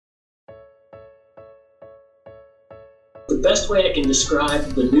The best way I can describe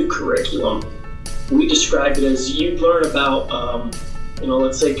the new curriculum, we described it as you'd learn about,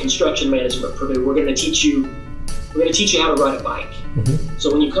 let's say construction management at Purdue. We're going to teach you how to ride a bike. Mm-hmm. So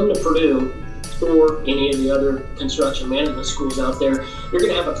when you come to Purdue or any of the other construction management schools out there, you're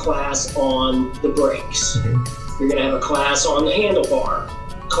going to have a class on the brakes. Mm-hmm. You're going to have a class on the handlebar,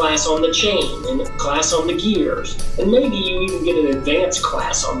 class on the chain, and a class on the gears. And maybe you even get an advanced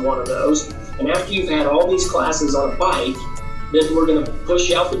class on one of those. And after you've had all these classes on a bike, then we're going to push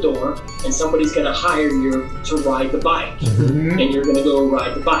you out the door and somebody's going to hire you to ride the bike. Mm-hmm. And you're going to go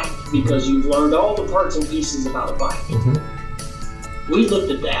ride the bike because you've learned all the parts and pieces about a bike. Mm-hmm. We looked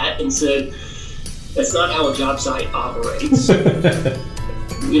at that and said, that's not how a job site operates.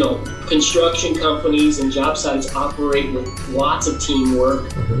 Construction companies and job sites operate with lots of teamwork,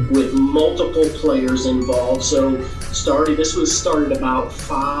 mm-hmm. with multiple players involved. So this was started about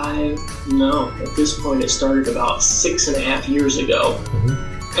at this point it started about 6.5 years ago.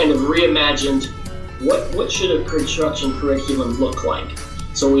 Mm-hmm. Kind of reimagined what should a construction curriculum look like.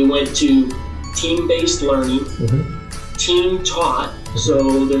 So we went to team-based learning, mm-hmm. team taught.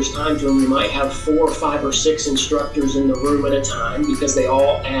 So there's times when we might have 4 or 5 or 6 instructors in the room at a time because they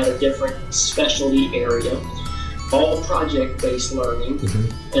all add a different specialty area. All project-based learning,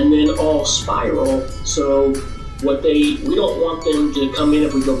 mm-hmm. and then all spiral. So we don't want them to come in,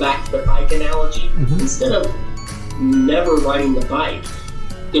 if we go back to the bike analogy, mm-hmm. instead of never riding the bike,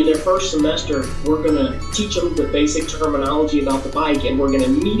 in their first semester, we're going to teach them the basic terminology about the bike, and we're going to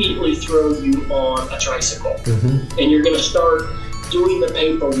immediately throw you on a tricycle. Mm-hmm. And you're going to start doing the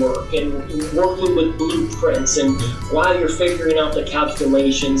paperwork and working with blueprints, and while you're figuring out the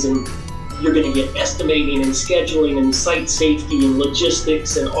calculations, and you're going to get estimating and scheduling and site safety and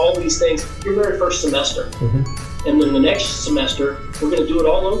logistics and all these things your very first semester. Mm-hmm. And then the next semester, we're going to do it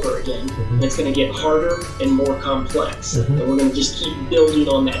all over again. Mm-hmm. And it's going to get harder and more complex. Mm-hmm. And we're going to just keep building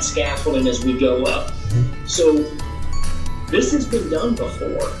on that scaffolding as we go up. Mm-hmm. So this has been done before,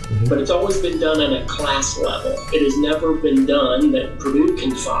 mm-hmm. but it's always been done at a class level. It has never been done that Purdue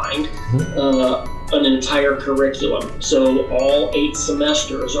can find an entire curriculum. So all 8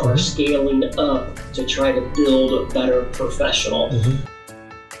 semesters are mm-hmm. scaling up to try to build a better professional. Mm-hmm.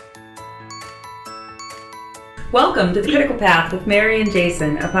 Welcome to The Critical Path with Mary and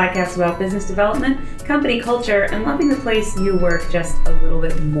Jason, a podcast about business development, company culture, and loving the place you work just a little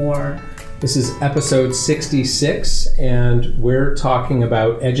bit more. This is episode 66, and we're talking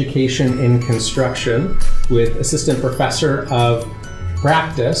about education in construction with Assistant Professor of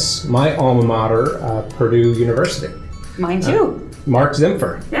Practice, my alma mater, Purdue University. Mine too. Mark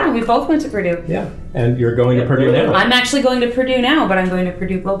Zimpfer. Yeah, we both went to Purdue. Yeah, and you're going to Purdue now. I'm actually going to Purdue now, but I'm going to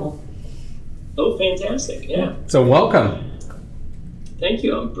Purdue Global. Oh, fantastic, yeah. So welcome. Thank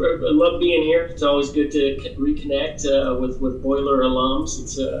you. I love being here. It's always good to reconnect with Boiler alums.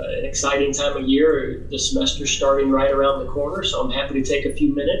 It's an exciting time of year. The semester's starting right around the corner, so I'm happy to take a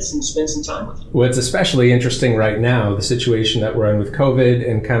few minutes and spend some time with you. Well, it's especially interesting right now, the situation that we're in with COVID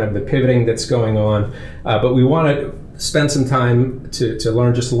and kind of the pivoting that's going on. But we want to spend some time to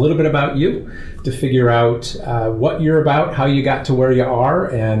learn just a little bit about you, to figure out what you're about, how you got to where you are,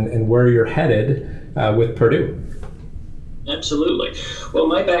 and where you're headed with Purdue. Absolutely. Well,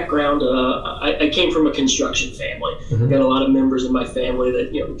 my background, I came from a construction family. Mm-hmm. Got a lot of members in my family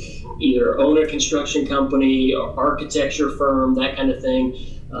that either own a construction company or architecture firm, that kind of thing.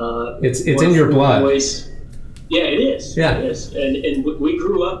 It's in your blood. Yeah, it is. Yeah. It is. And we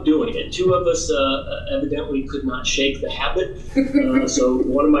grew up doing it. 2 of us evidently could not shake the habit. So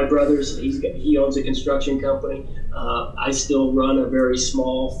one of my brothers, he owns a construction company. I still run a very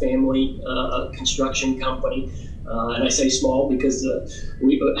small family construction company. And I say small because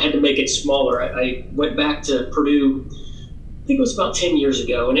we had to make it smaller. I went back to Purdue, I think it was about 10 years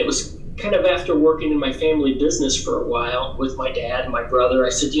ago, and it was kind of after working in my family business for a while with my dad and my brother. I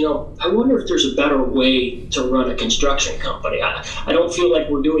said, I wonder if there's a better way to run a construction company. I don't feel like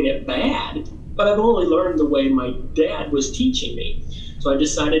we're doing it bad, but I've only learned the way my dad was teaching me. So I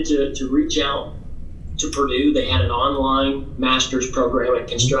decided to reach out to Purdue. They had an online master's program in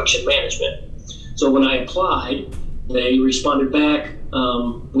construction management. So when I applied, they responded back,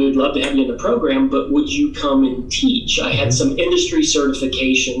 we would love to have you in the program, but would you come and teach? I had some industry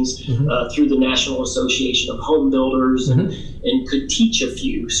certifications mm-hmm. Through the National Association of Home Builders mm-hmm. and could teach a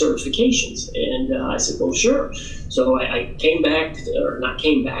few certifications. And I said, well, sure. So I came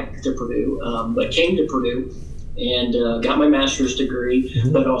to Purdue, but came to Purdue and got my master's degree,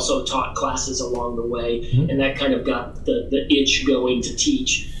 mm-hmm. but also taught classes along the way. Mm-hmm. And that kind of got the itch going to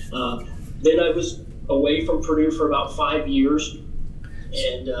teach. Then I was away from Purdue for about 5 years.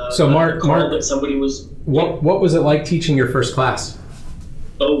 And so Mark, that somebody was. What was it like teaching your first class?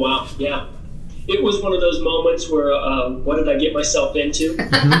 Oh wow, yeah. It was one of those moments where, what did I get myself into?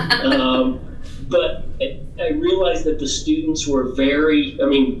 But I realized that the students were they're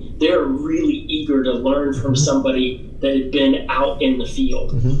really eager to learn from somebody that had been out in the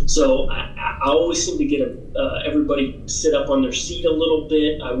field. So I always seemed to get everybody sit up on their seat a little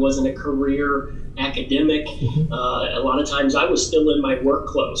bit. I wasn't a career academic. A lot of times I was still in my work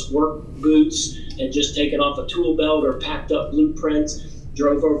clothes, work boots, had just taken off a tool belt or packed up blueprints,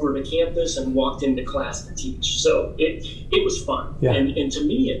 drove over to campus and walked into class to teach. So it was fun. Yeah. And to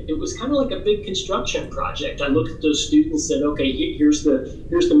me, it was kind of like a big construction project. I looked at those students and said, okay, here's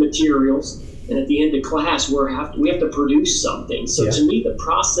the materials. And at the end of class, we have to produce something. So to me, the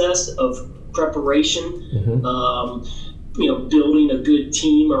process of preparation, building a good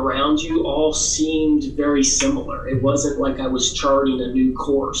team around you all seemed very similar. It wasn't like I was charting a new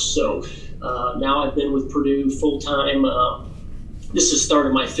course. So now I've been with Purdue full-time. This is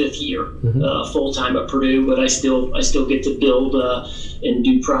started my 5th year full-time at Purdue, but I still get to build and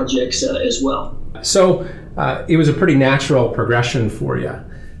do projects as well. So it was a pretty natural progression for you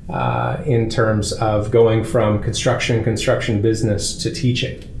in terms of going from construction business to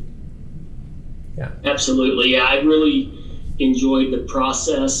teaching. Yeah, absolutely. Yeah, I really enjoyed the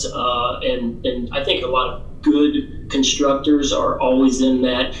process, and I think a lot of good constructors are always in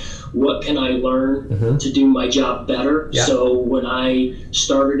that, what can I learn to do my job better? Yeah. So when I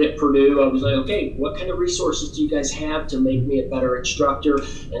started at Purdue, I was like, okay, what kind of resources do you guys have to make me a better instructor?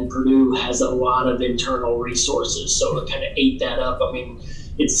 And Purdue has a lot of internal resources, so it kind of ate that up. I mean,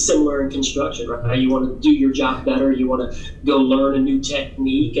 it's similar in construction, right? You want to do your job better, you want to go learn a new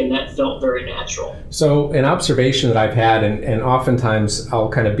technique, and that felt very natural. So an observation that I've had, and oftentimes I'll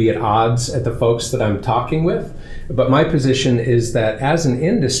kind of be at odds at the folks that I'm talking with, but my position is that as an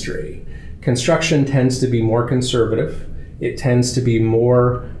industry, construction tends to be more conservative. It tends to be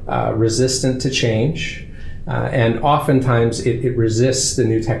more resistant to change, and oftentimes it resists the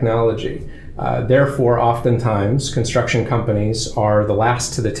new technology. Therefore, oftentimes, construction companies are the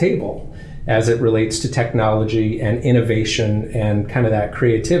last to the table as it relates to technology and innovation and kind of that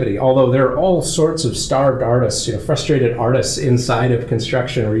creativity. Although there are all sorts of starved artists, frustrated artists inside of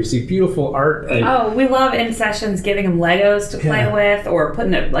construction where you see beautiful art. We love in sessions giving them Legos to play with, or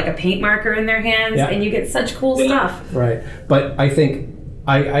putting a paint marker in their hands, and you get such cool stuff. Right. But I think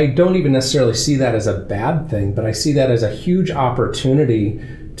I don't even necessarily see that as a bad thing, but I see that as a huge opportunity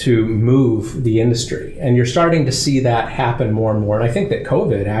to move the industry. And you're starting to see that happen more and more. And I think that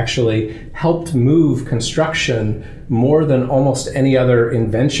COVID actually helped move construction more than almost any other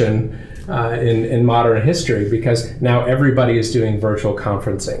invention in modern history, because now everybody is doing virtual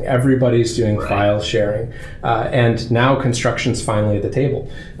conferencing, everybody's doing file sharing, and now construction's finally at the table.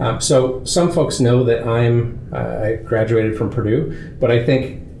 So some folks know that I graduated from Purdue, but I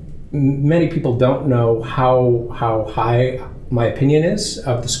think many people don't know how high my opinion is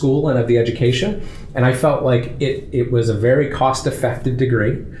of the school and of the education, and I felt like it was a very cost-effective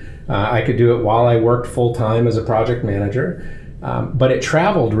degree. I could do it while I worked full-time as a project manager, but it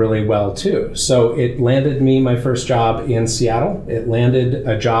traveled really well too. So it landed me my first job in Seattle. It landed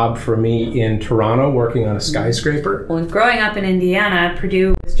a job for me in Toronto working on a skyscraper. Well, growing up in Indiana,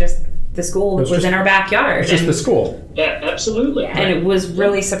 Purdue was just the school that was in our backyard. It's just the school. Yeah, absolutely. And it was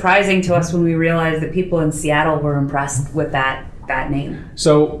really surprising to us when we realized that people in Seattle were impressed with that name.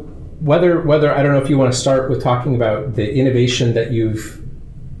 So whether I don't know if you want to start with talking about the innovation that you've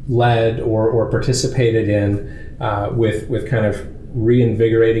led or participated in with kind of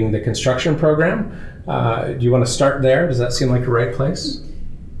reinvigorating the construction program. Do you want to start there? Does that seem like the right place?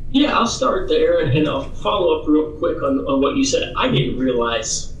 Yeah, I'll start there, and I'll follow up real quick on what you said. I didn't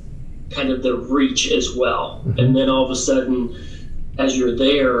realize kind of the reach as well. And then all of a sudden, as you're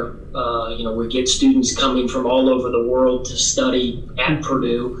there, we get students coming from all over the world to study at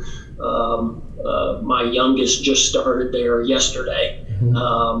Purdue. My youngest just started there yesterday.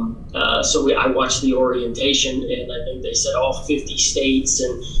 So I watched the orientation, and I think they said all 50 states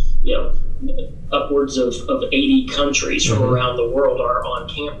and upwards of 80 countries from around the world are on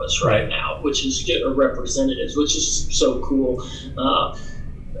campus right now, which is representatives, which is so cool.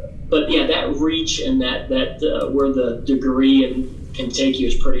 But yeah, that reach and that where the degree can take you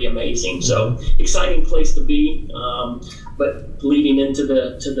is pretty amazing. So exciting place to be. But leading into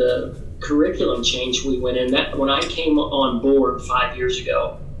the curriculum change we went in, that when I came on board 5 years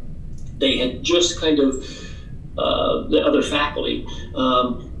ago, they had just kind of the other faculty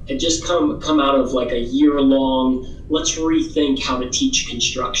had just come out of like a year-long let's rethink how to teach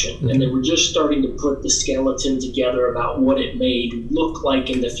construction. And then we're just starting to put the skeleton together about what it may look like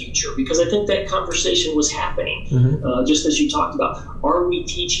in the future, because I think that conversation was happening. Just as you talked about, are we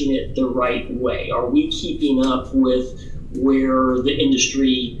teaching it the right way? Are we keeping up with where the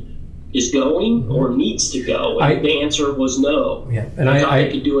industry is going or needs to go? And the answer was no. Yeah. And I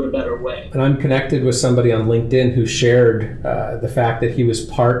could do it a better way. And I'm connected with somebody on LinkedIn who shared the fact that he was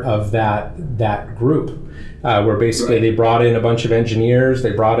part of that group. Where basically they brought in a bunch of engineers,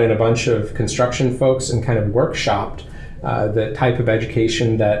 they brought in a bunch of construction folks and kind of workshopped the type of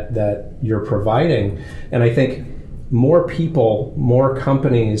education that you're providing. And I think more people, more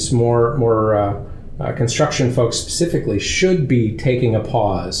companies, more construction folks specifically should be taking a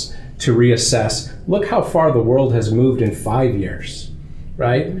pause to reassess. Look how far the world has moved in 5 years,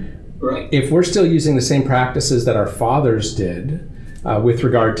 right? Right. If we're still using the same practices that our fathers did, with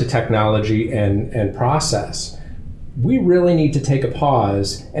regard to technology and process, we really need to take a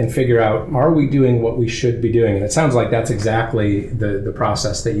pause and figure out, are we doing what we should be doing? And it sounds like that's exactly the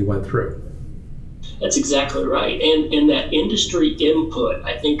process that you went through. That's exactly right. And that industry input,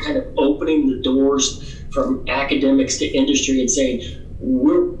 I think, kind of opening the doors from academics to industry and saying,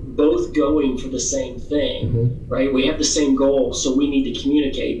 we're both going for the same thing, right? We have the same goal, so we need to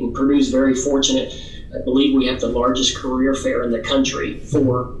communicate. And Purdue's very fortunate. I believe we have the largest career fair in the country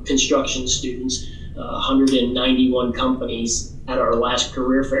for construction students, 191 companies at our last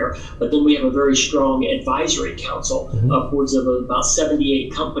career fair. But then we have a very strong advisory council, upwards of about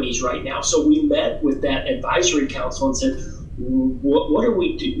 78 companies right now. So we met with that advisory council and said, what are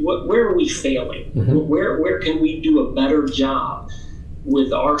we do? Where are we failing? Where can we do a better job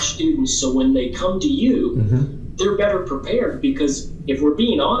with our students so when they come to you, they're better prepared? Because if we're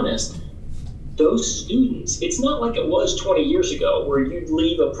being honest, those students, it's not like it was 20 years ago where you'd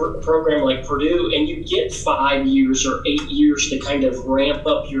leave a program like Purdue and you get 5 years or 8 years to kind of ramp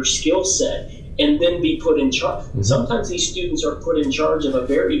up your skill set and then be put in charge. Sometimes these students are put in charge of a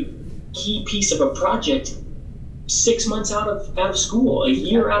very key piece of a project 6 months out of school, a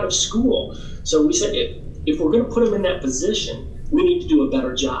year out of school. So we said, if we're going to put them in that position, we need to do a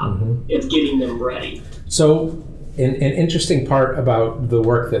better job of getting them ready. So an interesting part about the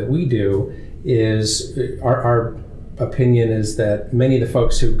work that we do is our opinion is that many of the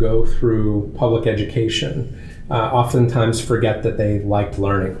folks who go through public education oftentimes forget that they liked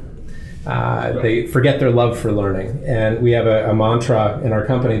learning. They forget their love for learning. And we have a mantra in our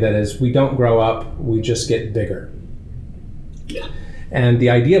company that is, we don't grow up, we just get bigger. Yeah. And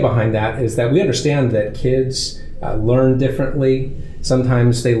the idea behind that is that we understand that kids learn differently.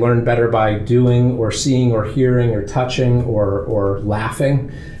 Sometimes they learn better by doing or seeing or hearing or touching or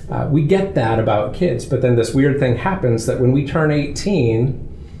laughing. We get that about kids, but then this weird thing happens that when we turn 18,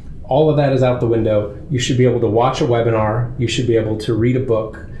 all of that is out the window. You should be able to watch a webinar, you should be able to read a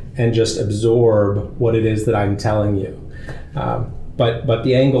book and just absorb what it is that I'm telling you. But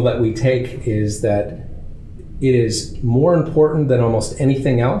the angle that we take is that it is more important than almost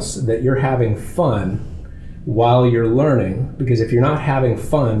anything else that you're having fun while you're learning, because if you're not having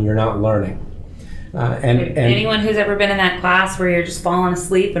fun, you're not learning. And anyone who's ever been in that class where you're just falling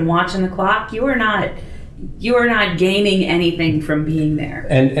asleep and watching the clock, you are not gaining anything from being there.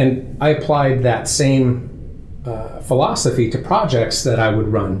 And I applied that same philosophy to projects that I would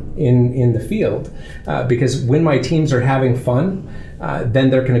run in the field, because when my teams are having fun, then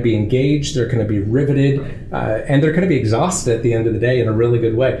they're going to be engaged, they're going to be riveted, and they're going to be exhausted at the end of the day in a really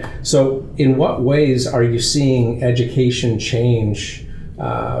good way. So in what ways are you seeing education change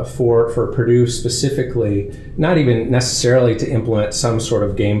for Purdue specifically, not even necessarily to implement some sort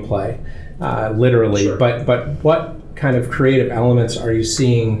of gameplay, literally, Sure. but what kind of creative elements are you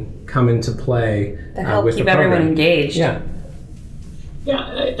seeing come into play that help with keep the program? everyone engaged? Yeah. Yeah,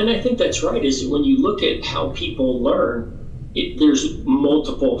 and I think that's right, is when you look at how people learn, there's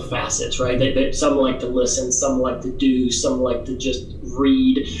multiple facets, right? That some like to listen, some like to do, some like to just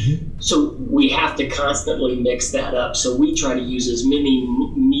read. So we have to constantly mix that up. So we try to use as many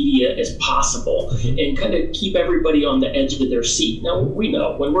media as possible and kind of keep everybody on the edge of their seat. Now, we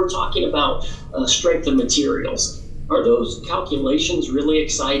know when we're talking about strength of materials, are those calculations really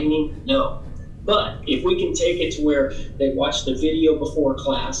exciting? No. But if we can take it to where they watch the video before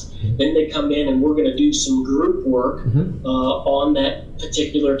class, then they come in and we're going to do some group work on that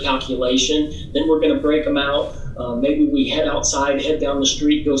particular calculation. Then we're going to break them out. Maybe we head outside, head down the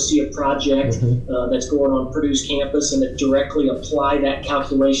street, go see a project that's going on Purdue's campus, and directly apply that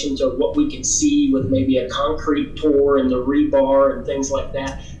calculation to what we can see with maybe a concrete pour and the rebar and things like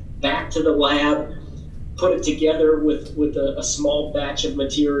that. Back to the lab. Put it together with a small batch of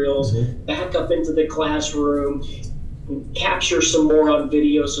materials, back up into the classroom, capture some more on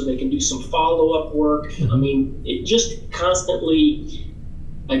video so they can do some follow-up work. I mean, it just constantly,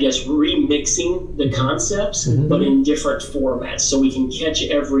 I guess, remixing the concepts, but in different formats so we can catch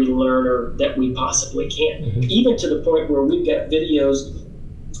every learner that we possibly can. Even to the point where we've got videos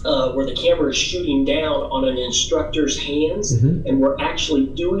where the camera is shooting down on an instructor's hands, and we're actually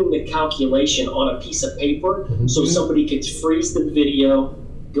doing the calculation on a piece of paper, so somebody could freeze the video,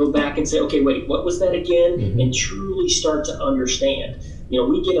 go back and say, okay, wait, what was that again? And truly start to understand. You know,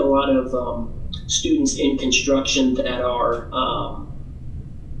 we get a lot of students in construction that are, I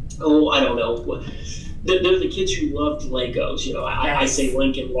don't know, they're the kids who loved Legos. You know, I say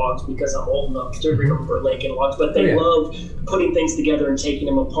Lincoln Logs because I'm old enough to remember Lincoln Logs, but they love putting things together and taking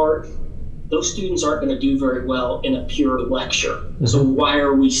them apart. Those students aren't going to do very well in a pure lecture. So why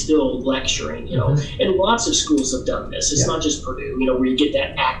are we still lecturing, you know? And lots of schools have done this. It's not just Purdue, you know, where you get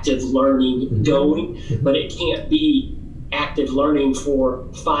that active learning going, but it can't be active learning for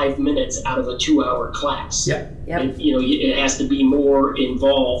 5 minutes out of a 2-hour class. And, you know, it has to be more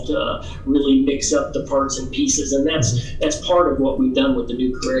involved, really mix up the parts and pieces, and that's part of what we've done with the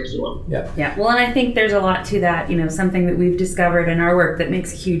new curriculum. Well, and I think there's a lot to that. You know, something that we've discovered in our work that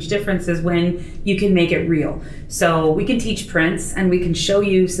makes a huge difference is when you can make it real. So we can teach prints and we can show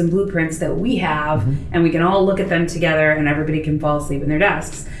you some blueprints that we have, and we can all look at them together and everybody can fall asleep in their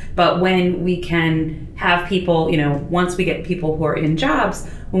desks. But when we can have people, you know, once we get people who are in jobs,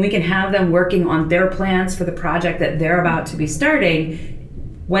 when we can have them working on their plans for the project that they're about to be starting,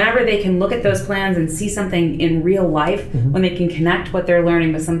 whenever they can look at those plans and see something in real life, when they can connect what they're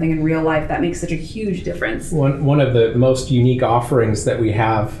learning with something in real life, that makes such a huge difference. One of the most unique offerings that we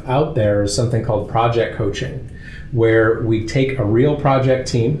have out there is something called project coaching, where we take a real project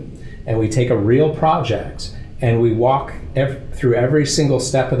team and we take a real project and we walk through every single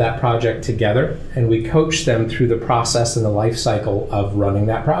step of that project together, and we coach them through the process and the life cycle of running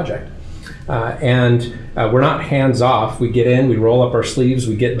that project. And we're not hands off. We get in, we roll up our sleeves,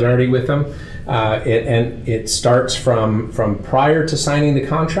 we get dirty with them. And it starts from prior to signing the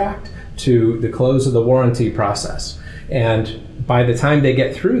contract to the close of the warranty process. And by the time they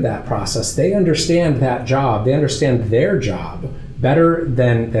get through that process, they understand that job, they understand their job better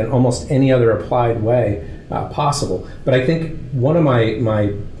than almost any other applied way possible. But I think one of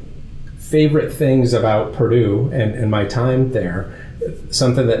my favorite things about Purdue and my time there,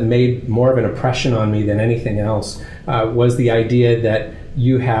 something that made more of an impression on me than anything else, was the idea that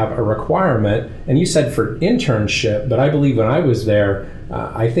you have a requirement, and you said for internship, but I believe when I was there,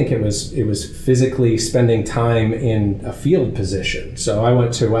 I think it was physically spending time in a field position. So I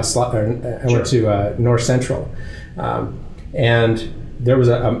went to went to North Central, and there was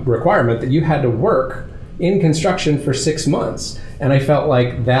a requirement that you had to work in construction for 6 months, and I felt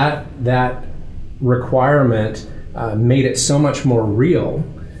like that requirement made it so much more real.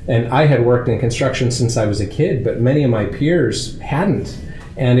 And I had worked in construction since I was a kid, but many of my peers hadn't.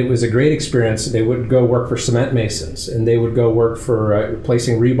 And it was a great experience. They would go work for cement masons, and they would go work for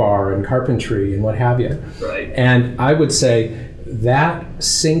placing rebar and carpentry and what have you. Right. And I would say that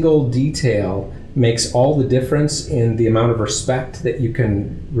single detail makes all the difference in the amount of respect that you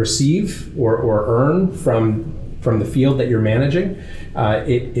can receive or earn from the field that you're managing.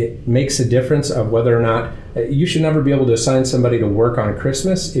 It makes a difference of whether or not you should never be able to assign somebody to work on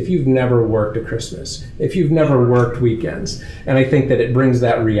Christmas if you've never worked a Christmas, if you've never worked weekends. And I think that it brings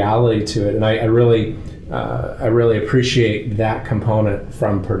that reality to it. And I really appreciate that component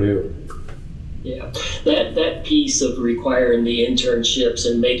from Purdue. Yeah, that piece of requiring the internships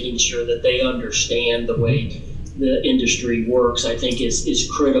and making sure that they understand the way the industry works, I think is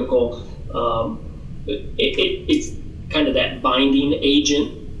critical. It's kind of that binding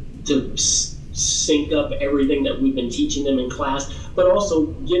agent to sync up everything that we've been teaching them in class, but also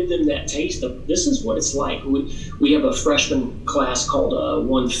give them that taste of this is what it's like. We have a freshman class called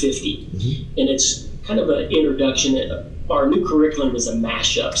 150, and it's kind of an introduction. Our new curriculum is a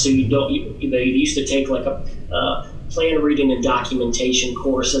mashup, so they used to take like a plan reading and documentation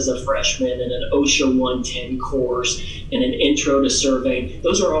course as a freshman, and an OSHA 110 course, and an intro to surveying.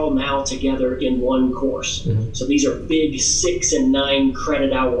 Those are all now together in one course. So these are big 6 and 9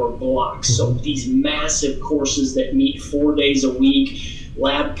 credit hour blocks. So these massive courses that meet 4 days a week,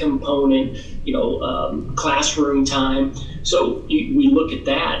 lab component, classroom time. So we look at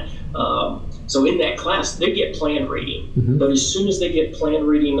that. So in that class, they get plan reading. But as soon as they get plan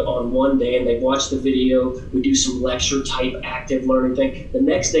reading on one day and they've watched the video, we do some lecture type active learning thing. The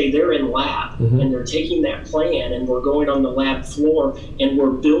next day they're in lab and they're taking that plan and we're going on the lab floor and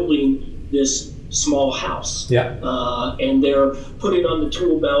we're building this small house. Yeah. And they're putting on the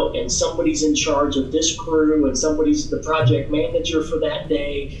tool belt, and somebody's in charge of this crew, and somebody's the project manager for that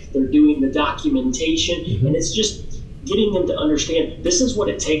day. They're doing the documentation, and it's just getting them to understand this is what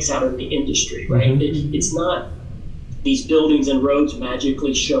it takes out of the industry, right? It's not these buildings and roads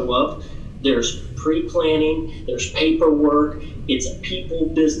magically show up. There's pre-planning, there's paperwork, it's a people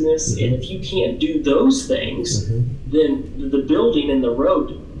business, and if you can't do those things, then the building and the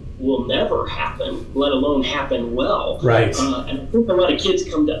road will never happen, let alone happen well. Right. And I think a lot of kids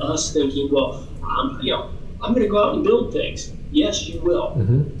come to us thinking, well, I'm going to go out and build things. Yes, you will,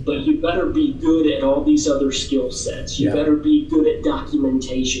 but you better be good at all these other skill sets. You better be good at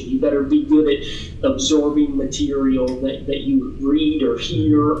documentation. You better be good at absorbing material that you read or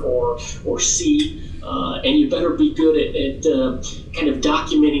hear or see. And you better be good at kind of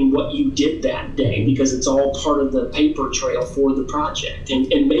documenting what you did that day, because it's all part of the paper trail for the project, and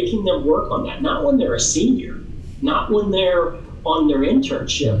making them work on that, not when they're a senior, not when they're on their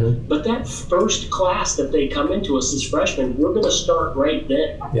internship, but that first class that they come into us as freshmen, we're going to start right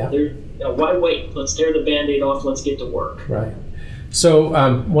then. Why wait? Let's tear the Band-Aid off. Let's get to work. Right. So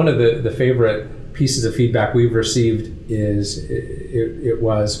one of the favorite pieces of feedback we've received is it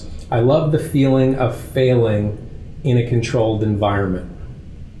was, I love the feeling of failing in a controlled environment.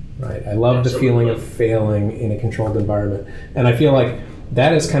 Right. I love the feeling of failing in a controlled environment. And I feel like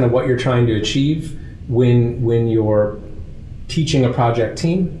that is kind of what you're trying to achieve when you're teaching a project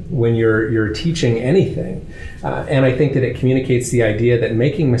team, when you're teaching anything. And I think that it communicates the idea that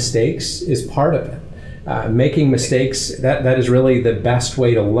making mistakes is part of it. Making mistakes, that is really the best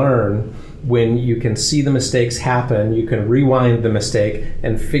way to learn. When you can see the mistakes happen, you can rewind the mistake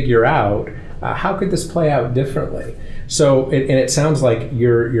and figure out how could this play out differently. So, and it sounds like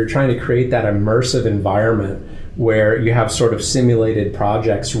you're trying to create that immersive environment where you have sort of simulated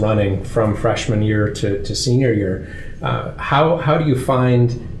projects running from freshman year to senior year. How do you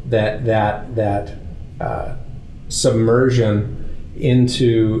find that submersion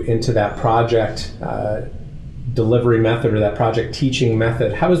into that project delivery method or that project teaching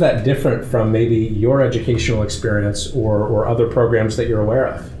method? How is that different from maybe your educational experience or other programs that you're aware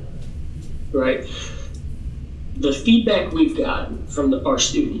of? Right. The feedback we've gotten from our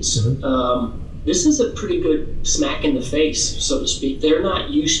students, this is a pretty good smack in the face, so to speak. They're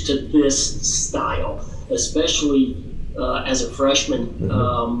not used to this style, especially as a freshman,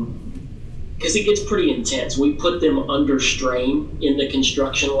 because it gets pretty intense. We put them under strain in the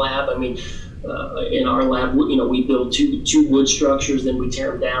construction lab. I mean, in our lab, we build two wood structures, then we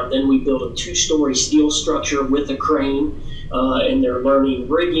tear them down, then we build a 2-story steel structure with a crane, and they're learning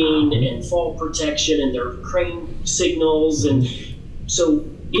rigging and fall protection and their crane signals, and so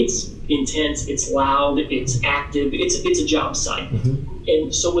it's intense, it's loud, it's active, it's a job site.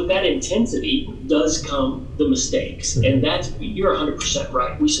 And so with that intensity does come the mistakes, and that's, you're 100%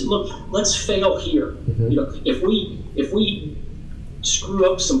 right. We said, look, let's fail here. If we screw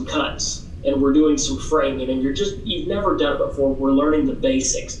up some cuts and we're doing some framing and you've never done it before, we're learning the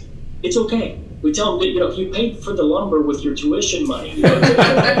basics, it's okay. We tell them that, you paid for the lumber with your tuition money,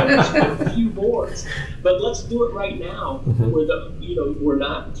 a few boards, but let's do it right now. We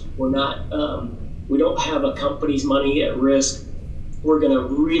don't have a company's money at risk. We're going to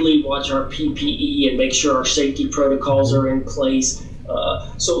really watch our PPE and make sure our safety protocols are in place.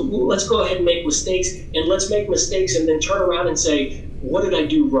 So let's go ahead and make mistakes, and let's make mistakes and then turn around and say, what did I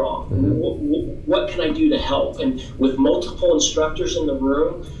do wrong? What can I do to help? And with multiple instructors in the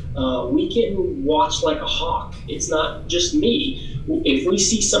room, we can watch like a hawk. It's not just me. If we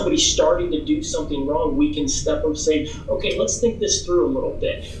see somebody starting to do something wrong, we can step up and say, okay, let's think this through a little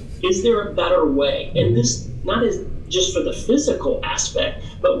bit. Is there a better way? And this not is just for the physical aspect,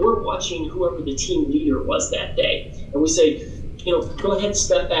 but we're watching whoever the team leader was that day. And we say, go ahead,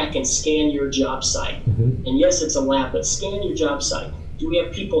 step back and scan your job site. And yes, it's a lab, but scan your job site. Do we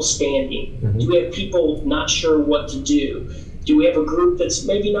have people standing? Do we have people not sure what to do? Do we have a group that's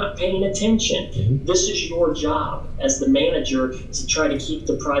maybe not paying attention? This is your job as the manager to try to keep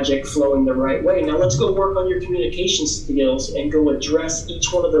the project flowing the right way. Now let's go work on your communication skills and go address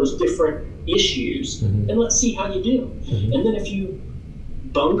each one of those different issues, and let's see how you do. And then if you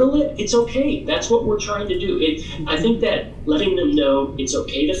bungle it, it's okay. That's what we're trying to do. I think that letting them know it's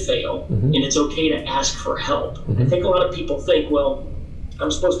okay to fail and it's okay to ask for help. I think a lot of people think, well,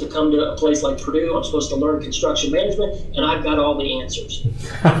 I'm supposed to come to a place like Purdue, I'm supposed to learn construction management, and I've got all the answers.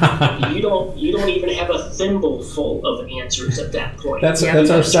 You don't even have a thimble full of answers at that point. That's our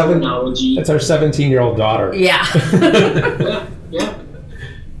 17-year-old daughter. Yeah. Yeah.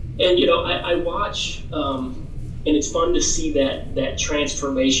 And I watch And it's fun to see that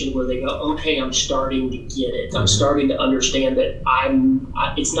transformation where they go, okay, I'm starting to get it. I'm starting to understand that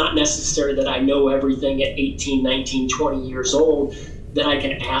it's not necessary that I know everything at 18, 19, 20 years old, that I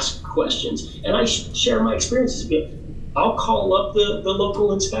can ask questions. And I share my experiences. I'll call up the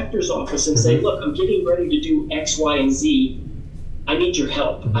local inspector's office and say, look, I'm getting ready to do X, Y, and Z. I need your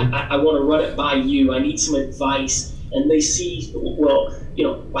help. I want to run it by you. I need some advice. And they see, well,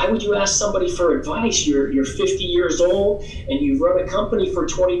 why would you ask somebody for advice? You're 50 years old and you've run a company for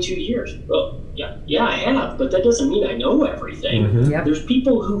 22 years. Well, yeah, I have, but that doesn't mean I know everything. Yep. There's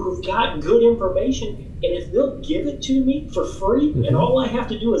people who've got good information, and if they'll give it to me for free, and all I have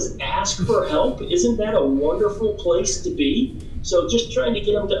to do is ask for help, isn't that a wonderful place to be? So just trying to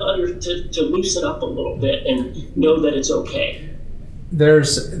get them to loosen up a little bit and know that it's okay.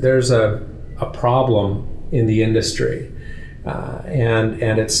 There's a problem in the industry,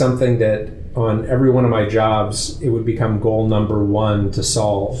 and it's something that on every one of my jobs it would become goal number one to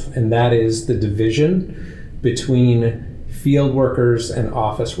solve, and that is the division between field workers and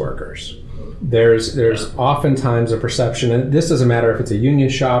office workers. There's oftentimes a perception, and this doesn't matter if it's a union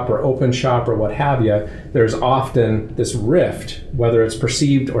shop or open shop or what have you, there's often this rift, whether it's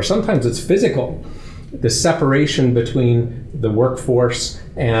perceived or sometimes it's physical, the separation between the workforce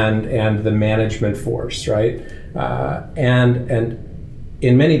and the management force, right? And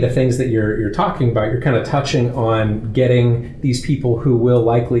in many of the things that you're talking about, you're kind of touching on getting these people who will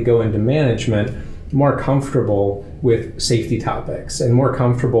likely go into management more comfortable with safety topics and more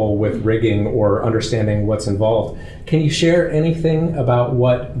comfortable with rigging or understanding what's involved. Can you share anything about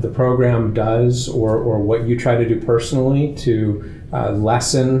what the program does or what you try to do personally to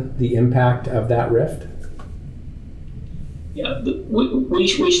lessen the impact of that rift? Yeah,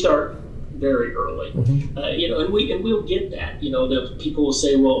 we start very early, and we'll get that. The people will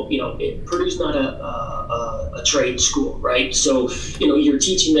say, well, Purdue's not a trade school, right? So, you're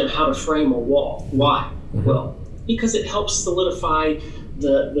teaching them how to frame a wall. Why? Well, because it helps solidify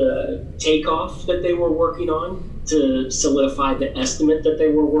the takeoff that they were working on, to solidify the estimate that they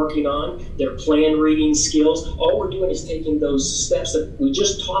were working on, their plan reading skills. All we're doing is taking those steps that we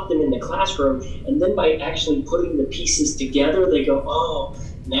just taught them in the classroom, and then by actually putting the pieces together, they go, oh,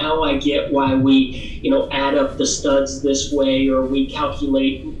 now I get why we, add up the studs this way, or we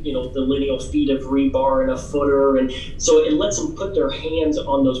calculate, the lineal feet of rebar in a footer. And so it lets them put their hands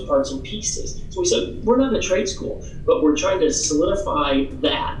on those parts and pieces. So we said, we're not a trade school, but we're trying to solidify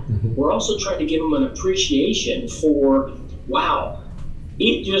that. We're also trying to give them an appreciation for, wow,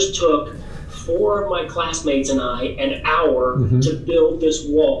 it just took 4 of my classmates and I an hour to build this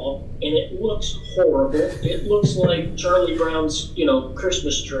wall, and it looks horrible. It looks like Charlie Brown's,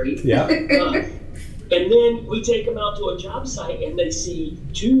 Christmas tree. Yeah. And then we take them out to a job site, and they see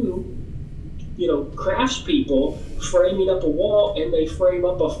 2, craftspeople framing up a wall, and they frame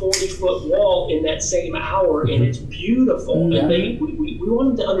up a 40-foot wall in that same hour, and it's beautiful. And we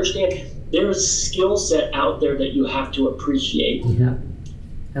want them to understand there's a skill set out there that you have to appreciate. Yeah.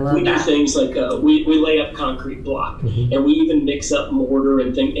 We do things like we lay up concrete block, and we even mix up mortar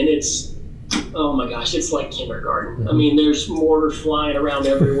and things, and it's, oh my gosh, it's like kindergarten. I mean, there's mortar flying around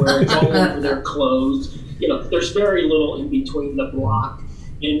everywhere. It's all over their clothes. There's very little in between the block.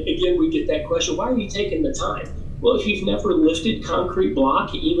 And again, we get that question, why are you taking the time? Well, if you've never lifted concrete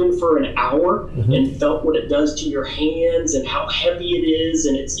block, even for an hour, and felt what it does to your hands and how heavy it is,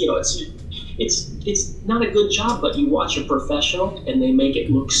 and it's not a good job, but you watch a professional and they make it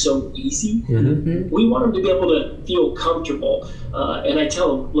look so easy. We want them to be able to feel comfortable. And I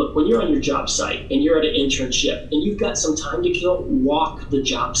tell them, look, when you're on your job site and you're at an internship and you've got some time to kill, walk the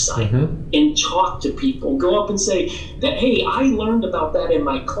job site and talk to people. Go up and say that, hey, I learned about that in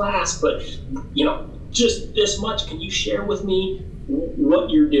my class, but just this much. Can you share with me what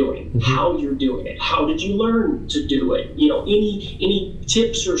you're doing, how you're doing it? How did you learn to do it? Any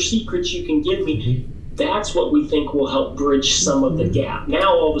tips or secrets you can give me? That's what we think will help bridge some of the gap.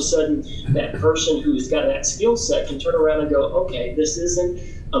 Now, all of a sudden, that person who's got that skill set can turn around and go, okay, this isn't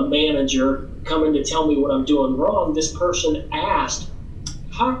a manager coming to tell me what I'm doing wrong. This person asked,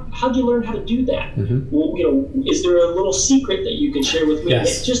 how'd you learn how to do that? Well, is there a little secret that you can share with me?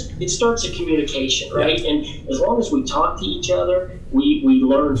 Yes. It starts a communication, right? Yeah. And as long as we talk to each other, we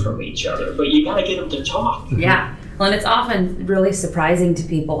learn from each other. But you got to get them to talk. Yeah. Well, and it's often really surprising to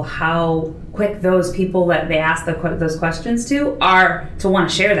people how quick those people that they ask those questions to are to want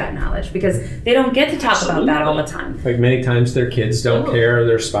to share that knowledge, because they don't get to talk about that all the time. Like many times their kids don't care,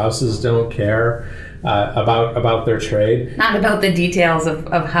 their spouses don't care about their trade. Not about the details of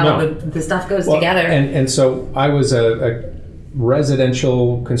how the stuff goes together. And so I was a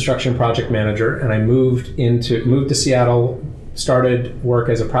residential construction project manager, and I moved to Seattle, started work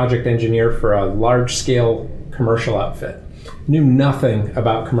as a project engineer for a large-scale commercial outfit. Knew nothing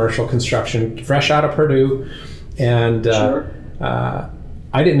about commercial construction, fresh out of Purdue, and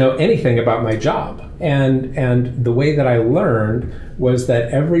I didn't know anything about my job. And the way that I learned was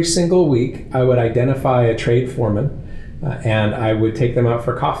that every single week I would identify a trade foreman, and I would take them out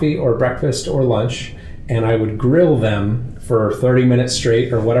for coffee or breakfast or lunch, and I would grill them for 30 minutes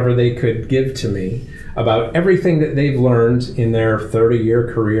straight or whatever they could give to me about everything that they've learned in their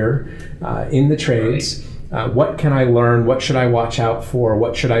 30-year career in the trades. What can I learn? What should I watch out for?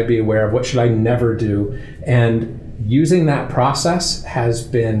 What should I be aware of? What should I never do? And using that process has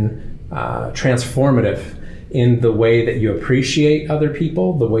been transformative in the way that you appreciate other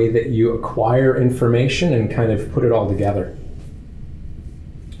people, the way that you acquire information and kind of put it all together.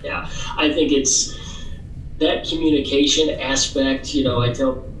 Yeah, I think it's that communication aspect. I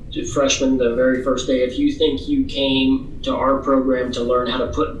tell freshmen the very first day, if you think you came to our program to learn how to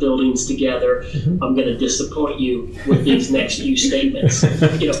put buildings together, I'm going to disappoint you with these next few statements.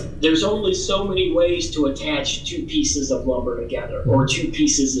 There's only so many ways to attach two pieces of lumber together or two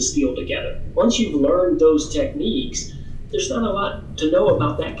pieces of steel together. Once you've learned those techniques, there's not a lot to know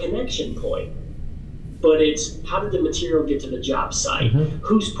about that connection point. But it's how did the material get to the job site?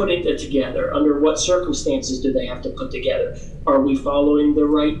 Who's putting it together? Under what circumstances do they have to put together? Are we following the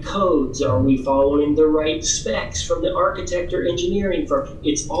right codes? Are we following the right specs from the architect or engineering firm?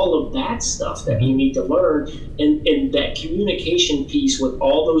 It's all of that stuff that you need to learn, and that communication piece with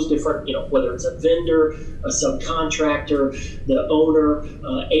all those different, whether it's a vendor, a subcontractor, the owner,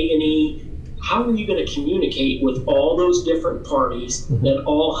 A&E. How are you going to communicate with all those different parties that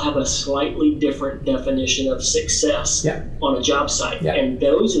all have a slightly different definition of success on a job site? And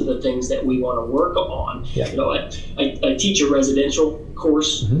those are the things that we want to work on. I teach a residential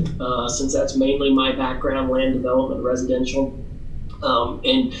course since that's mainly my background, land development, residential.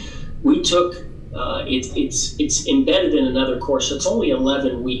 And we took, it's embedded in another course. So it's only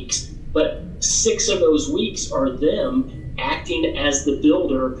 11 weeks, but 6 of those weeks are them acting as the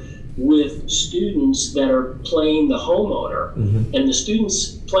builder with students that are playing the homeowner, and the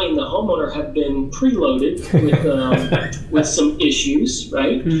students playing the homeowner have been preloaded with some issues,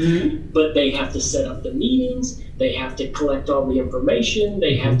 right? But they have to set up the meetings, they have to collect all the information,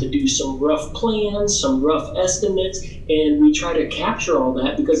 they have to do some rough plans, some rough estimates, and we try to capture all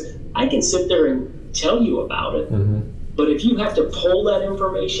that because I can sit there and tell you about it, but if you have to pull that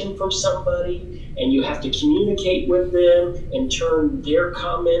information from somebody and you have to communicate with them and turn their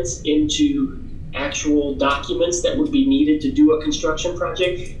comments into actual documents that would be needed to do a construction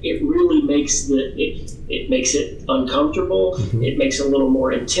project, it really makes it makes it uncomfortable. It makes it a little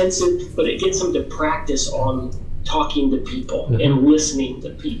more intensive, but it gets them to practice on talking to people and listening to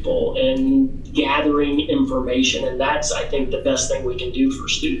people and gathering information. And that's, I think, the best thing we can do for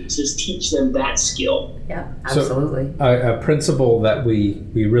students is teach them that skill. Yeah, absolutely. So, a principle that we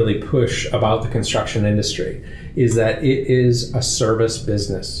really push about the construction industry is that it is a service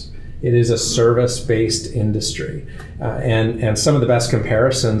business. It is a service-based industry. And some of the best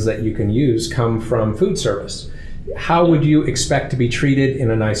comparisons that you can use come from food service. How would you expect to be treated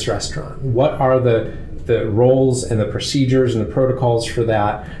in a nice restaurant? What are the roles and the procedures and the protocols for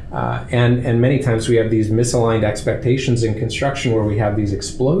that? And many times we have these misaligned expectations in construction where we have these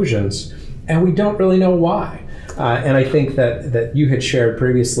explosions and we don't really know why. And I think that you had shared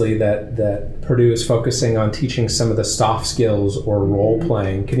previously that Purdue is focusing on teaching some of the soft skills or role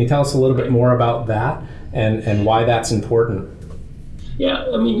playing. Can you tell us a little bit more about that and why that's important? Yeah,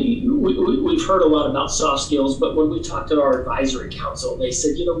 I mean, we've heard a lot about soft skills, but when we talked to our advisory council, they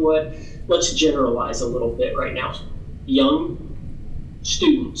said, you know what, let's generalize a little bit right now. Young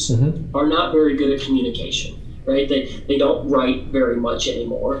students are not very good at communication, right? They don't write very much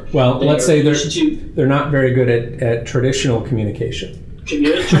anymore. Well, let's say they're not very good at traditional communication.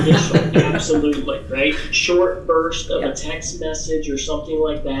 Traditional, absolutely, right? Short burst of a text message or something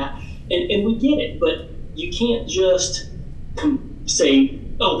like that. And we get it, but you can't just say,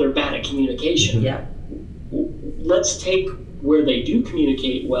 oh, they're bad at communication. Let's take where they do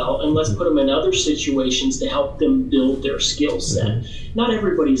communicate well and let's put them in other situations to help them build their skill set. Not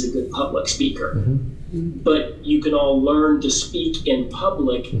everybody's a good public speaker, but you can all learn to speak in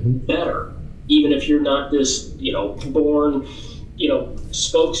public better, even if you're not this, born,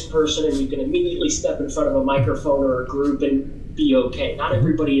 spokesperson and you can immediately step in front of a microphone or a group and be okay. Not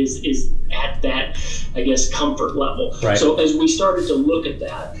everybody is at that, I guess, comfort level. Right. So as we started to look at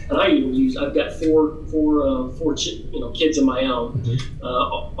that, and I've got four kids of my own,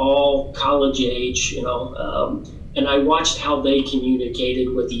 all college age, and I watched how they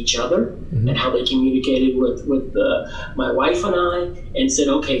communicated with each other and how they communicated with my wife and I, and said,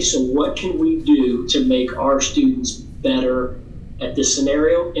 okay, so what can we do to make our students better at this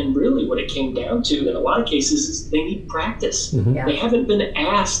scenario? And really what it came down to in a lot of cases is they need practice. They haven't been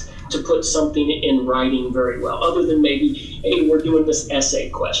asked to put something in writing very well, other than maybe, hey, we're doing this essay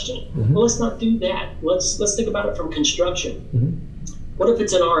question. Well, let's not do that. Let's think about it from construction. What if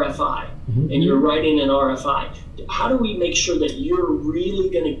it's an RFI and you're writing an RFI? How do we make sure that you're really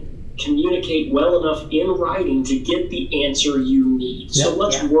going to communicate well enough in writing to get the answer you need? So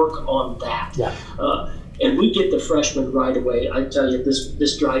let's work on that. And we get the freshmen right away. I tell you,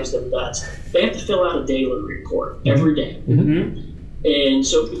 this drives them nuts. They have to fill out a daily report every day. And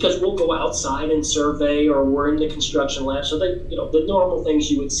so, because we'll go outside and survey, or we're in the construction lab, so they, the normal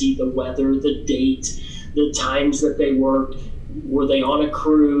things you would see: the weather, the date, the times that they worked, were they on a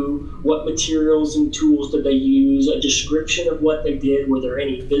crew, what materials and tools did they use, a description of what they did, were there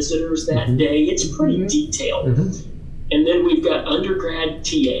any visitors that day. It's pretty detailed. And then we've got undergrad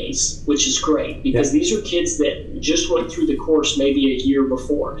TAs, which is great, because these are kids that just went through the course maybe a year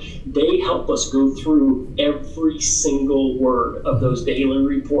before. They help us go through every single word of those daily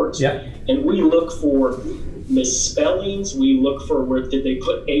reports. And we look for misspellings. We look for where did they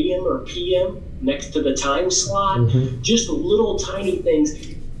put AM or PM next to the time slot, just little tiny things.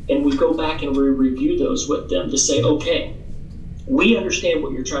 And we go back and we review those with them to say, okay, we understand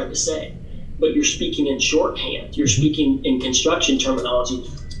what you're trying to say, but you're speaking in shorthand. You're speaking in construction terminology.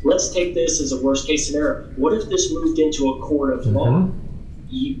 Let's take this as a worst case scenario. What if this moved into a court of law?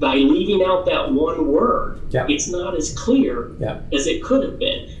 By leaving out that one word, it's not as clear as it could have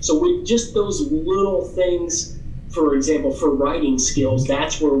been. So we just those little things, for example, for writing skills,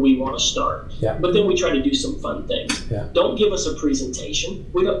 that's where we want to start. But then we try to do some fun things. Don't give us a presentation.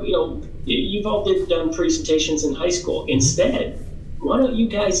 We don't, you've all done presentations in high school. Instead, why don't you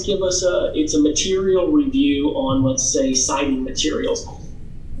guys give us it's a material review on, let's say, siding materials.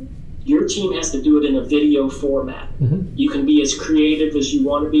 Your team has to do it in a video format. You can be as creative as you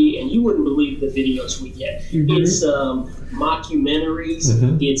want to be, and you wouldn't believe the videos we get. It's mockumentaries,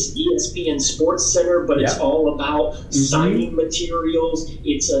 it's ESPN Sports Center, but it's all about siding materials.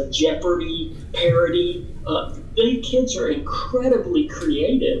 It's a Jeopardy parody. The kids are incredibly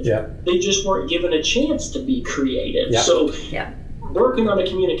creative. They just weren't given a chance to be creative. So working on a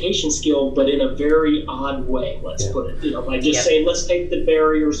communication skill, but in a very odd way, let's put it, by just saying, let's take the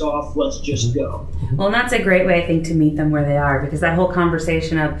barriers off, let's just go. Well, and that's a great way, I think, to meet them where they are, because that whole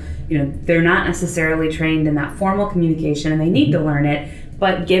conversation of, they're not necessarily trained in that formal communication and they need to learn it,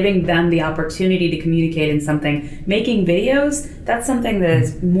 but giving them the opportunity to communicate in something, making videos, that's something that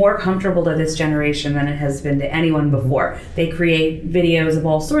is more comfortable to this generation than it has been to anyone before. They create videos of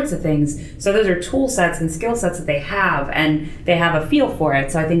all sorts of things. So those are tool sets and skill sets that they have, and they have a feel for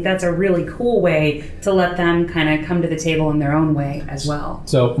it. So I think that's a really cool way to let them kind of come to the table in their own way as well.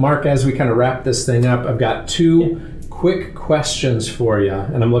 So Mark, as we kind of wrap this thing up, I've got two quick questions for you,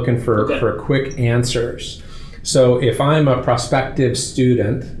 and I'm looking for quick answers. So if I'm a prospective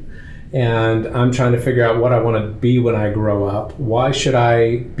student and I'm trying to figure out what I want to be when I grow up, why should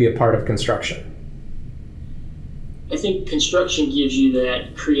I be a part of construction? I think construction gives you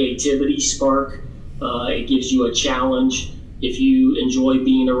that creativity spark. It gives you a challenge. If you enjoy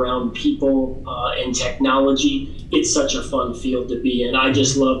being around people and technology, it's such a fun field to be in. I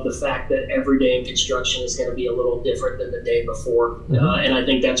just love the fact that every day in construction is going to be a little different than the day before. And I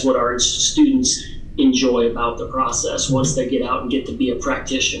think that's what our students enjoy about the process once they get out and get to be a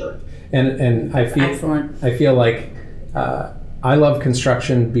practitioner. And I feel excellent. I feel like I love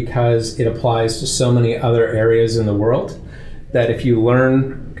construction because it applies to so many other areas in the world, that if you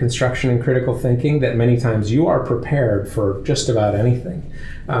learn construction and critical thinking, that many times you are prepared for just about anything.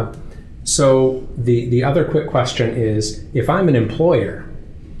 So the other quick question is, if I'm an employer,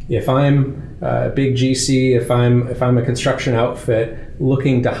 if I'm a big GC, if I'm a construction outfit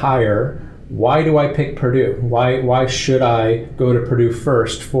looking to hire, why do I pick Purdue? Why should I go to Purdue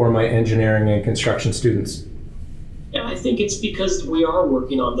first for my engineering and construction students? Yeah, I think it's because we are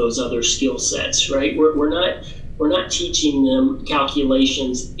working on those other skill sets, right? We're not teaching them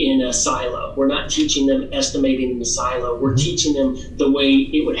calculations in a silo. We're not teaching them estimating in a silo. We're teaching them the way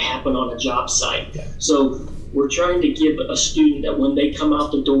it would happen on a job site. So we're trying to give a student that when they come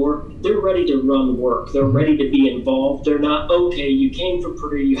out the door, they're ready to run work. They're ready to be involved. They're not, okay, you came from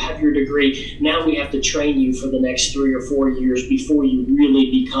Purdue, you have your degree, now we have to train you for the next 3 or 4 years before you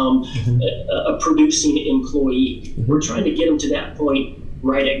really become a producing employee. We're trying to get them to that point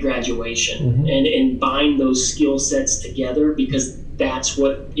right at graduation and bind those skill sets together, because that's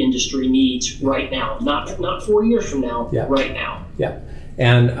what industry needs right now. Not 4 years from now, right now. Yeah,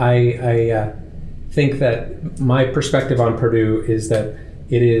 and I think that my perspective on Purdue is that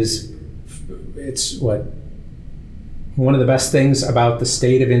it's what one of the best things about the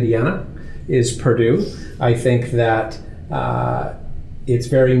state of Indiana is Purdue. I think that it's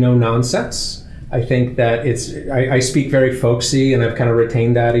very no nonsense. I think that I speak very folksy, and I've kind of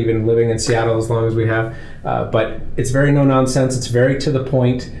retained that even living in Seattle as long as we have. But it's very no nonsense. It's very to the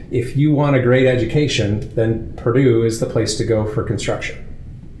point. If you want a great education, then Purdue is the place to go for construction.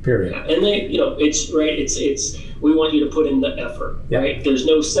 Period. Yeah, and it's right. It's we want you to put in the effort, right? There's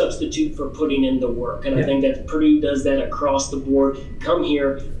no substitute for putting in the work, and I think that Purdue does that across the board. Come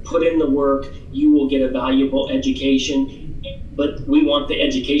here, put in the work. You will get a valuable education. But we want the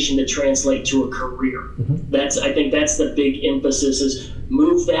education to translate to a career. I think that's the big emphasis, is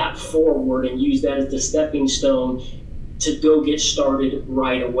move that forward and use that as the stepping stone to go get started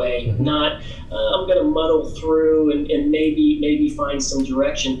right away. Not, I'm going to muddle through and maybe find some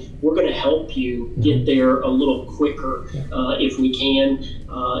direction. We're going to help you get there a little quicker if we can,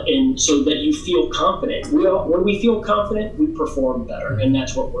 and so that you feel confident. When we feel confident, we perform better, and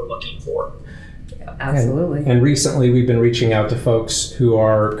that's what we're looking for. Absolutely. And recently we've been reaching out to folks who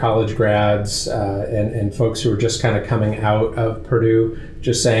are college grads and folks who are just kind of coming out of Purdue,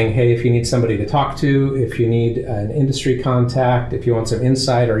 just saying, hey, if you need somebody to talk to, if you need an industry contact, if you want some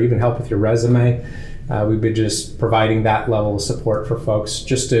insight or even help with your resume, we've been just providing that level of support for folks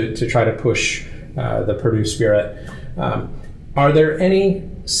just to try to push the Purdue spirit. Are there any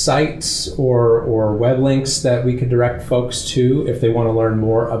sites or web links that we could direct folks to if they want to learn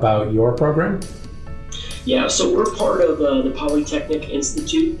more about your program? Yeah, so we're part of the Polytechnic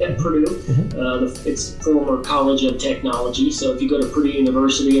Institute at Purdue. It's former College of Technology. So if you go to Purdue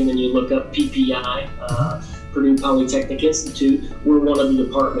University and then you look up PPI, Purdue Polytechnic Institute, we're one of the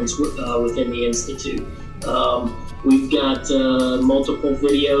departments within the institute. We've got multiple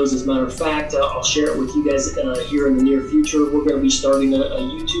videos. As a matter of fact, I'll share it with you guys here in the near future. We're going to be starting a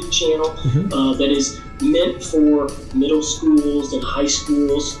YouTube channel that is meant for middle schools and high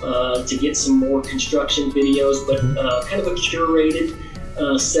schools to get some more construction videos, but kind of a curated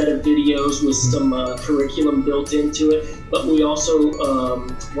set of videos with some curriculum built into it. But we also,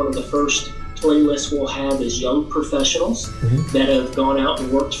 one of the first playlists we'll have is young professionals that have gone out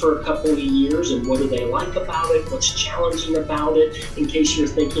and worked for a couple of years, and what do they like about it, what's challenging about it, in case you're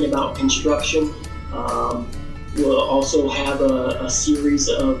thinking about construction. We'll also have a series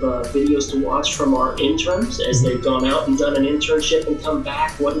of videos to watch from our interns as they've gone out and done an internship and come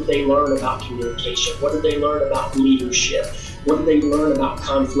back. What did they learn about communication? What did they learn about leadership? What did they learn about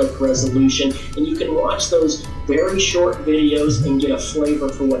conflict resolution? And you can watch those very short videos and get a flavor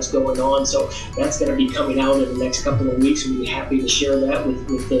for what's going on. So that's going to be coming out in the next couple of weeks. We'll be happy to share that with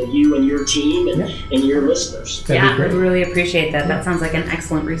you and your team and your listeners. Yeah, we really appreciate that. That sounds like an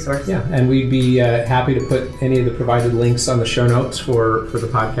excellent resource. Yeah, and we'd be happy to put any of the provided links on the show notes for the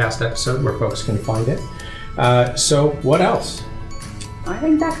podcast episode where folks can find it. So what else? I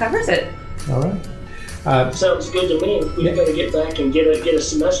think that covers it. All right. Sounds good to me. We've got to get back and get a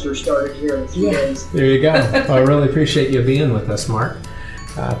semester started here in a few days. There you go. Well, I really appreciate you being with us, Mark.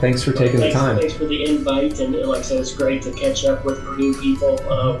 Thanks for taking the time. Thanks for the invite, and like I said, it's great to catch up with Purdue people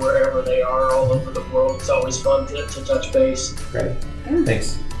wherever they are all over the world. It's always fun to touch base. Great. Yeah.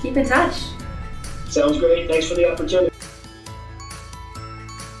 Thanks. Keep in touch. Sounds great. Thanks for the opportunity.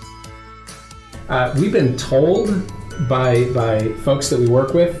 We've been told by folks that we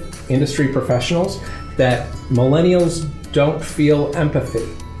work with, industry professionals, that millennials don't feel empathy.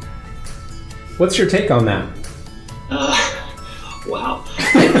 What's your take on that? Wow.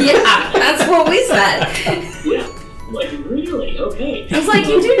 Yeah, that's what we said. Yeah, like really? Okay. I was like,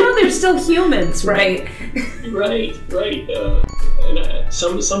 you do know they're still humans, right? Right. And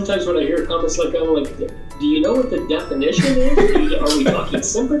sometimes when I hear comments like that, I'm like, do you know what the definition is? Are we talking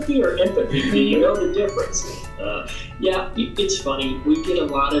sympathy or empathy? Do you know the difference? Yeah, it's funny. We get a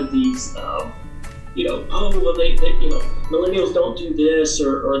lot of these, millennials don't do this,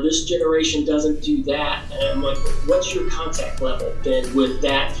 or this generation doesn't do that. And I'm like, what's your contact level then with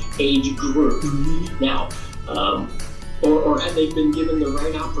that age group? Now, or have they been given the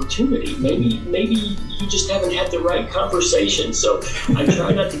right opportunity? Maybe you just haven't had the right conversation. So I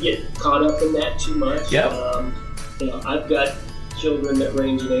try not to get caught up in that too much. Yep. I've got children that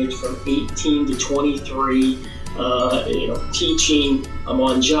range in age from 18 to 23. Teaching. I'm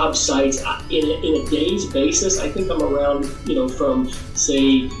on job sites in a day's basis. I think I'm around, from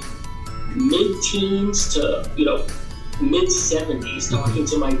say mid-teens to mid-70s talking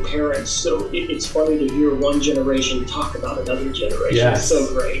to my parents, so it's funny to hear one generation talk about another generation. Yes. It's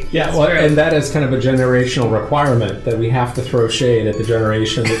so great. Yeah, well, and that is kind of a generational requirement that we have to throw shade at the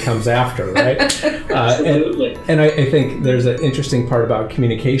generation that comes after, right? Absolutely. And I think there's an interesting part about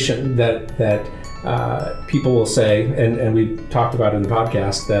communication that people will say, and we talked about in the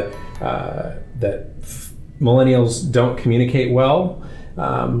podcast, that millennials don't communicate well,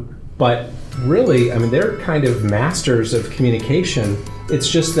 but really, I mean, they're kind of masters of communication. It's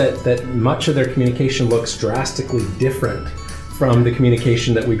just that much of their communication looks drastically different from the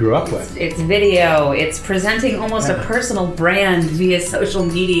communication that we grew up with. It's video. It's presenting almost a personal brand via social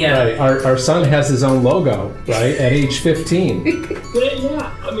media. Right. Our son has his own logo, right, at age 15.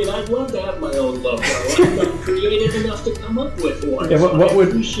 Yeah, I mean, I'd love to have my own logo. I'm not creative enough to come up with one. Yeah, what would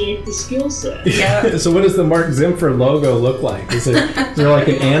appreciate the skill set? Yeah. So what does the Mark Zimpfer logo look like? Is there like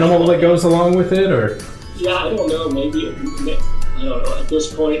an animal that goes along with it, or? Yeah, I don't know. Maybe I don't know. At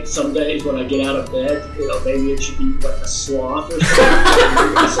this point, some days when I get out of bed, maybe it should be like a sloth or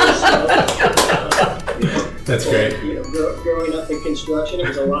something. That's great. Growing up in construction, it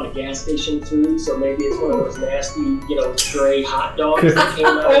was a lot of gas station food, so maybe it's one of those nasty, stray hot dogs that came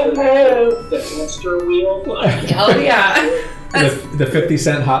out of the hamster wheel. Oh yeah. The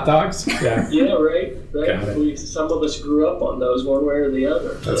 50-cent hot dogs? Yeah. Yeah, right. Got it. Some of us grew up on those one way or the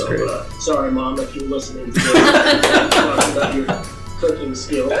other. That's great. Sorry, Mom, if you're listening to this. Talking about your cooking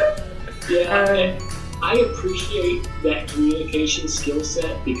skill. Yeah, I appreciate that communication skill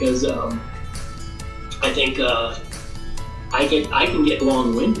set because I think I can get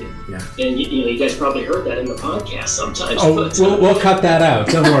long-winded. Yeah. And you guys probably heard that in the podcast sometimes. Oh, but, we'll cut that out.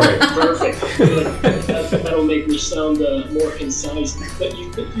 Don't worry. Perfect. That'll make me sound more concise. But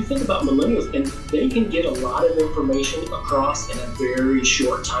you think about millennials, and they can get a lot of information across in a very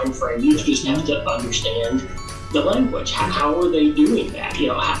short time frame. You just have to understand the language. How are they doing that?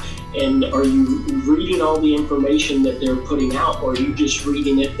 And are you reading all the information that they're putting out, or are you just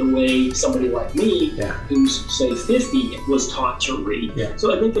reading it the way somebody like me, who's, say, 50, was taught to read? Yeah.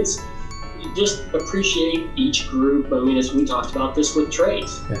 So I think it's just appreciate each group. I mean, as we talked about this with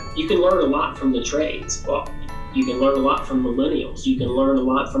trades, you can learn a lot from the trades. Well, you can learn a lot from millennials. You can learn a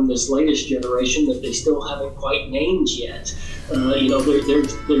lot from this latest generation that they still haven't quite named yet.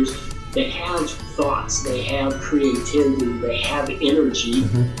 They have thoughts, they have creativity, they have energy.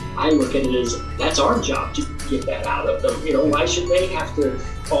 Mm-hmm. I look at it as that's our job to get that out of them. Why should they have to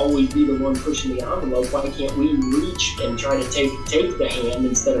always be the one pushing the envelope? Why can't we reach and try to take the hand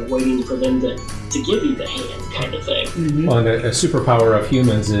instead of waiting for them to give you the hand, kind of thing? Mm-hmm. Well, and a superpower of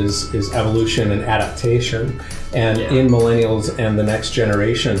humans is evolution and adaptation. And in millennials and the next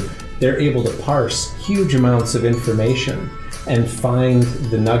generation, they're able to parse huge amounts of information and find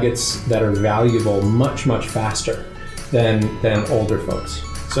the nuggets that are valuable much, much faster than older folks.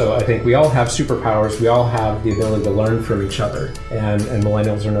 So I think we all have superpowers. We all have the ability to learn from each other, and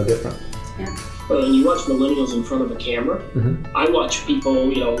millennials are no different. Yeah. Well, and you watch millennials in front of a camera. Mm-hmm. I watch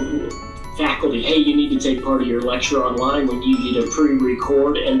people, faculty, hey, you need to take part of your lecture online when you need to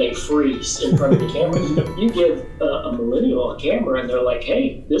pre-record, and they freeze in front of the camera. You give a millennial a camera, and they're like,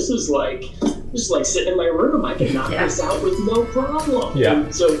 hey, this is like sitting in my room. I can knock this out with no problem. Yeah.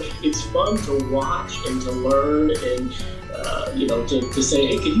 And so it's fun to watch and to learn and, to say,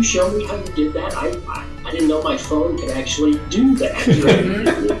 hey, could you show me how you did that? I didn't know my phone could actually do that.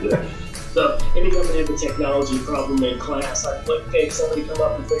 So anytime I have a technology problem in class, I'm like, hey, somebody come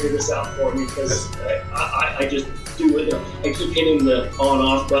up and figure this out for me, because I just do it. I keep hitting the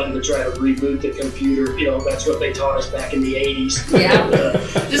on-off button to try to reboot the computer. That's what they taught us back in the 80s. Yeah,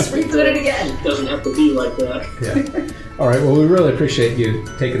 just reboot it again. It doesn't have to be like that. Yeah. All right, well, we really appreciate you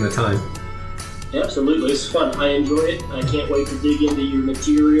taking the time. Absolutely, it's fun. I enjoy it. I can't wait to dig into your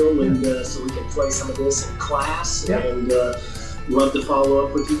material, and so we can play some of this in class. Yeah. And love to follow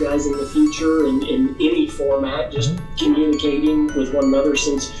up with you guys in the future in any format, just communicating with one another,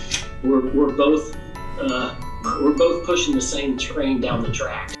 since we're both pushing the same train down the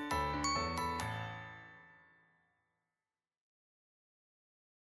track.